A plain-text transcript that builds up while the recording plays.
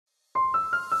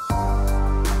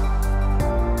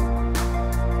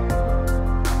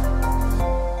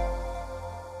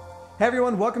Hey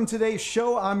everyone, welcome to today's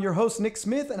show. I'm your host, Nick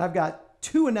Smith, and I've got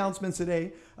two announcements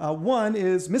today. One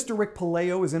is Mr. Rick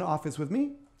Puleo is in office with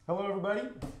me. Hello, everybody.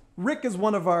 Rick is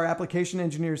one of our application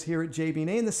engineers here at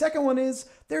JB&A. And the second one is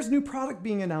there's new product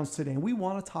being announced today, and we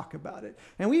want to talk about it.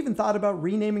 And we even thought about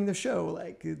renaming the show,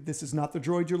 like, this is not the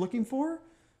droid you're looking for?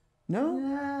 No?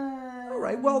 All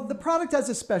right, well, the product has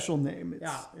a special name.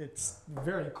 It's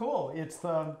very cool. It's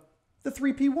the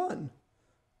 3P1.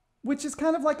 Which is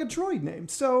kind of like a droid name.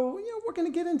 So, we're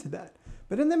going to get into that.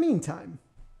 But in the meantime,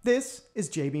 this is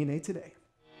JB&A Today.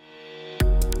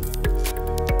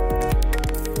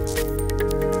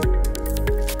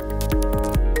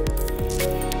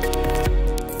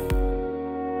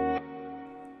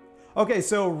 Okay,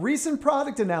 so recent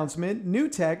product announcement,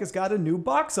 NewTek has got a new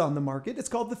box on the market. It's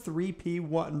called the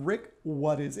 3P1. Rick,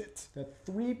 what is it? The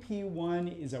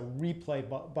 3P1 is a replay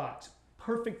box,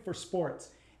 perfect for sports.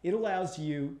 It allows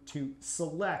you to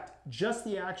select just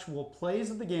the actual plays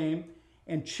of the game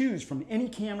and choose from any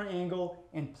camera angle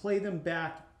and play them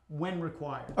back when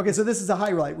required. Okay, so this is a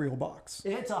highlight reel box.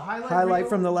 It's a highlight reel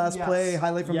from the last yes. play,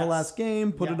 highlight from yes. the last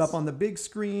game, put it up on the big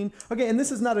screen. Okay, and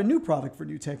this is not a new product for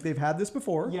NewTek. They've had this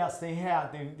before. Yes, they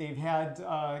have. They've had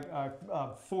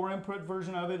a 4-input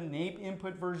version of it, an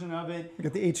 8-input version of it. You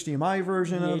got the HDMI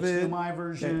version of it. HDMI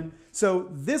version. Okay. So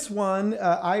this one,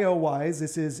 I/O-wise,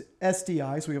 this is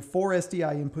SDI. So we have 4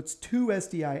 SDI inputs, 2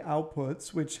 SDI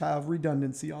outputs, which have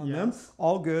redundancy on them.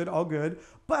 All good, all good.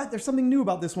 But there's something new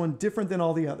about this one, different than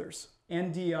all the others.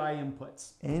 NDI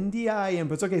inputs. NDI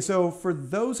inputs. Okay, so for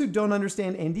those who don't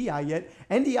understand NDI yet,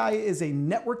 NDI is a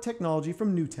network technology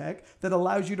from NewTek that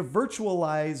allows you to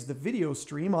virtualize the video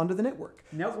stream onto the network.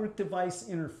 Network device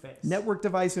interface. Network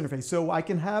device interface. So I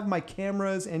can have my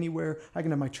cameras anywhere. I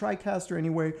can have my TriCaster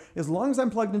anywhere. As long as I'm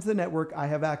plugged into the network, I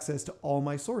have access to all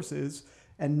my sources.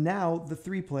 And now the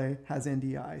 3Play has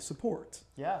NDI support.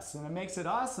 Yes, and it makes it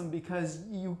awesome because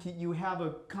you have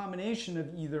a combination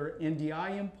of either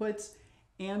NDI inputs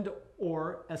and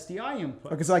or SDI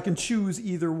inputs. Okay, so I can choose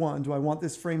either one. Do I want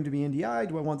this frame to be NDI?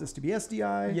 Do I want this to be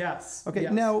SDI? Yes. Okay,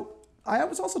 yes. Now I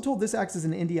was also told this acts as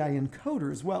an NDI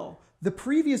encoder as well. The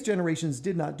previous generations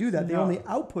did not do that. They only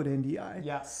output NDI.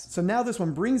 Yes. So now this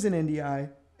one brings in NDI,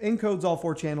 encodes all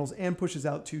 4 channels, and pushes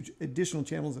out 2 additional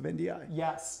channels of NDI.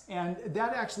 Yes, and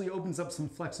that actually opens up some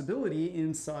flexibility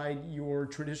inside your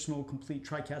traditional complete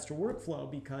TriCaster workflow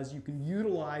because you can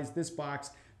utilize this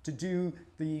box to do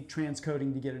the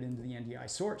transcoding to get it into the NDI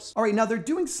source. All right, now they're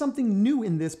doing something new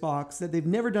in this box that they've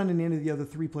never done in any of the other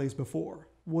 3Plays before.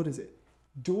 What is it?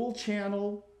 Dual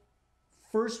channel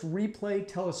first replay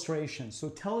telestration. So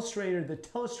the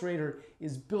telestrator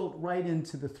is built right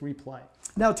into the 3Play.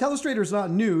 Now, Telestrator is not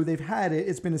new. They've had it.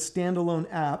 It's been a standalone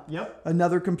app. Yep.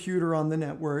 Another computer on the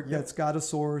network that's got a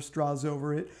source, draws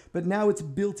over it. But now it's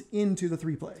built into the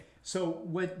 3Play. So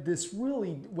what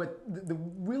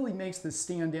really makes this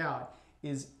stand out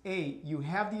is you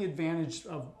have the advantage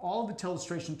of all the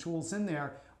telestration tools in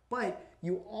there, but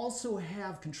you also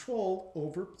have control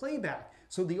over playback.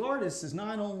 So the artist is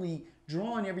not only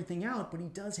drawing everything out, but he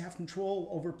does have control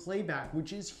over playback,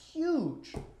 which is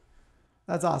huge.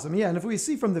 That's awesome. Yeah, and if we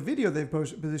see from the video they've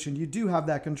positioned, you do have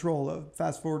that control of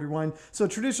fast forward, rewind. So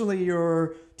traditionally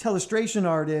your telestration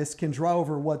artist can draw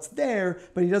over what's there,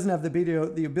 but he doesn't have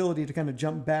the ability to kind of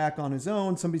jump back on his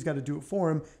own. Somebody's got to do it for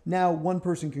him. Now one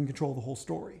person can control the whole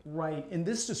story. Right, and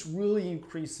this just really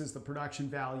increases the production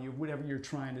value of whatever you're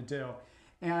trying to do.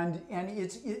 And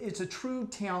it's a true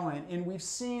talent, and we've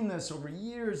seen this over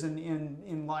years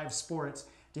in live sports,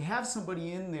 to have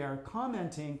somebody in there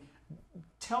commenting,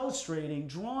 telestrating,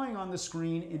 drawing on the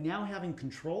screen, and now having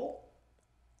control.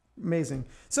 Amazing.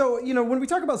 So, when we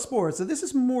talk about sports, so this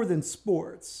is more than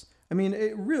sports. I mean,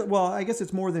 I guess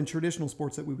it's more than traditional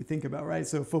sports that we would think about, right?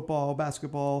 So football,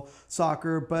 basketball,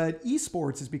 soccer, but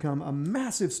esports has become a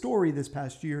massive story this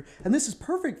past year, and this is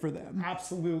perfect for them.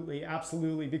 Absolutely,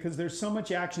 absolutely, because there's so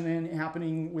much action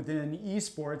happening within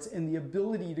esports, and the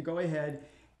ability to go ahead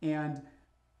and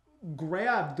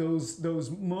grab those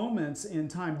moments in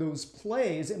time, those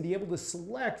plays, and be able to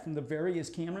select from the various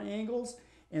camera angles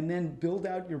and then build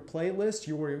out your playlist,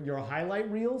 your highlight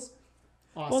reels.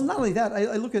 Awesome. Well, not only that,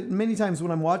 I look at many times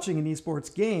when I'm watching an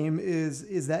esports game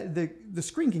is that the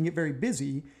screen can get very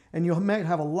busy, and you might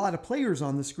have a lot of players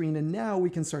on the screen, and now we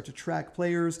can start to track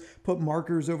players, put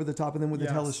markers over the top of them with the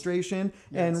telestration,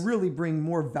 and really bring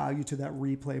more value to that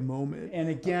replay moment. And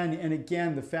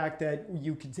again, the fact that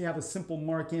you could have a simple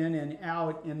mark in and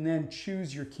out and then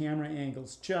choose your camera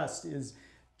angles just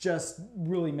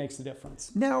really makes a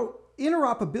difference. Now,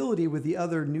 interoperability with the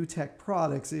other NewTek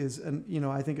products is,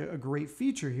 I think a great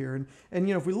feature here. And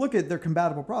if we look at their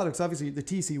compatible products, obviously the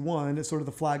TC1 is sort of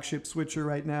the flagship switcher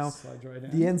right now. Slides right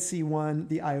in. The NC1,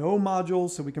 the I/O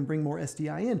modules, so we can bring more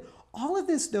SDI in. All of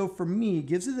this, though, for me,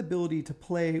 gives it the ability to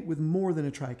play with more than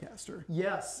a TriCaster.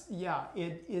 Yes, yeah.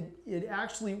 It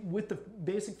actually, with the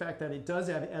basic fact that it does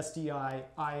have SDI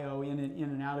I/O in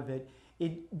and out of it,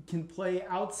 it can play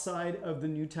outside of the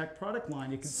NewTek product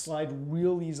line. It can slide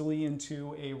real easily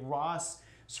into a ROS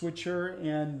switcher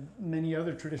and many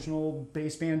other traditional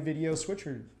baseband video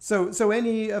switchers. So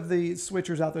any of the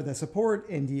switchers out there that support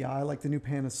NDI, like the new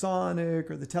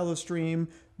Panasonic or the Telestream,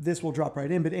 this will drop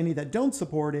right in. But any that don't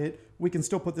support it, we can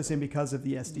still put this in because of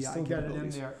the SDI still get it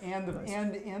in capabilities. there. And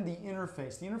the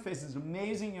interface. The interface is an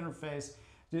amazing interface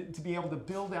to be able to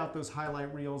build out those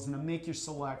highlight reels and to make your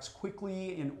selects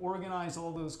quickly and organize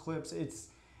all those clips.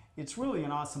 It's really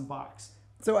an awesome box.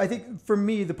 So I think for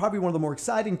me, probably one of the more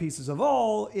exciting pieces of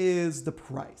all is the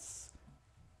price.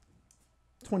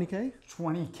 $20K?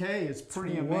 $20K is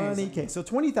pretty amazing. $20K. So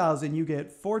 $20,000, you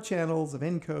get 4 channels of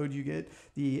encode, you get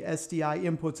the SDI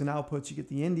inputs and outputs, you get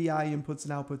the NDI inputs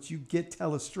and outputs, you get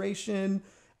telestration.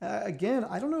 Again,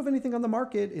 I don't know of anything on the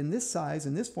market in this size,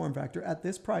 in this form factor, at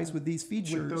this price with these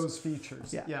features. With those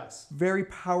features, yeah. Yes. Very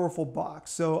powerful box.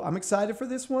 So I'm excited for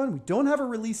this one. We don't have a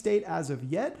release date as of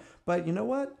yet, but you know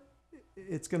what?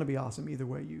 It's going to be awesome either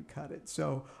way you cut it.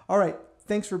 So, all right.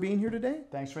 Thanks for being here today.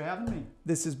 Thanks for having me.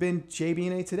 This has been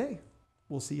JB&A Today.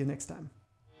 We'll see you next time.